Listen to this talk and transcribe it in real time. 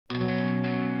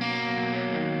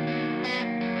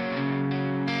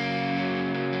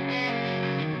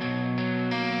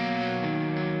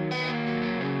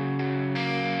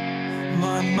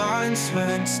mind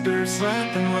spent, spirits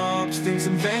lamp and robbed. Things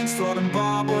in vain, slot and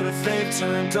bob. What if they've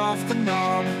turned off the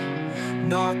knob?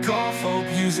 Knock off hope,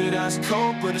 use it as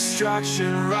cope. A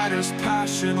distraction, writer's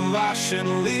passion,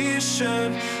 lashing,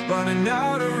 leashing, running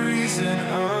out of reason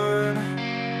earn.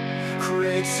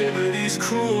 Creativity's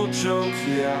cruel joke,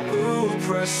 yeah, ooh,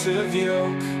 oppressive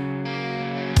yoke.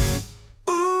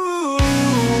 Ooh,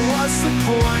 what's the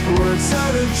point? Words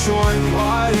out of joint,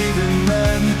 why even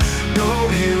then? No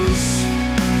use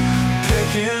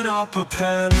picking up a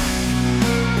pen.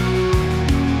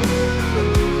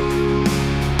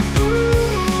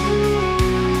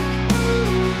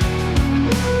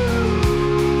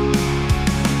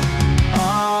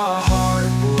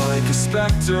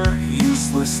 Spectre,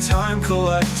 useless time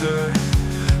collector,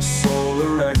 soul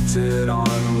erected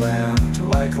on land,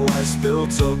 like life's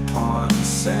built upon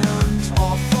sand.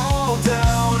 I'll fall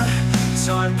down,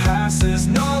 time passes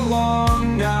not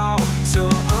long now,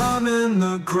 till I'm in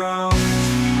the ground.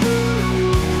 Ooh,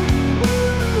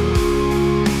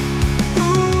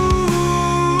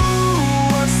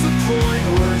 what's the point?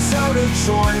 Words out of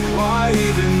joint, why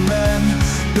even then?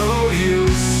 No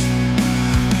use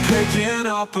picking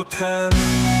up a pen.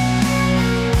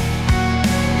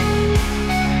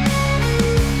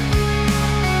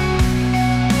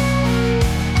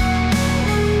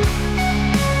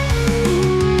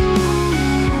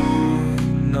 Ooh,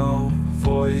 no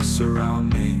voice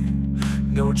around me,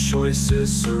 no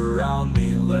choices surround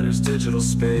me. Letters, digital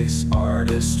space,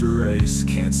 artist erase.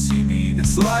 Can't see me,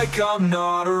 it's like I'm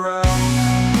not around.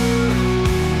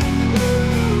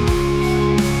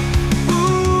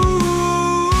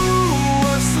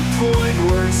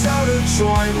 Words out of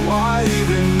joint, why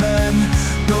even then?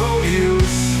 No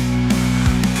use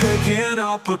picking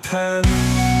up a pen.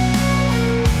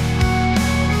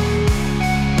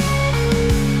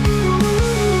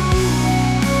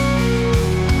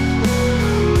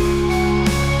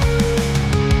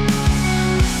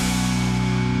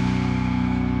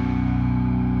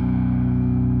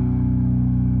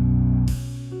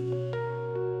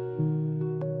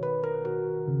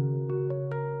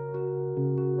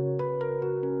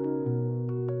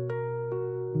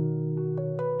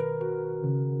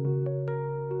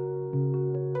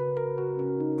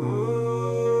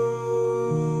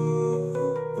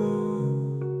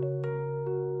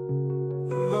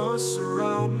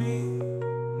 Surround me,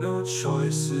 no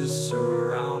choices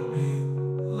surround me.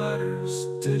 Letters,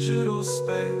 digital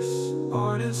space,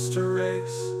 artist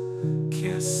erase.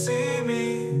 Can't see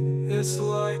me, it's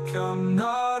like I'm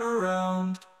not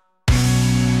around. Ooh,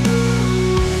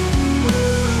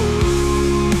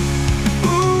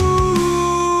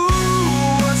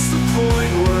 what's the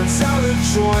point? Words out of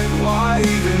joint, why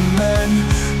even then?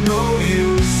 No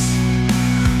use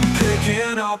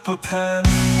picking up a pen.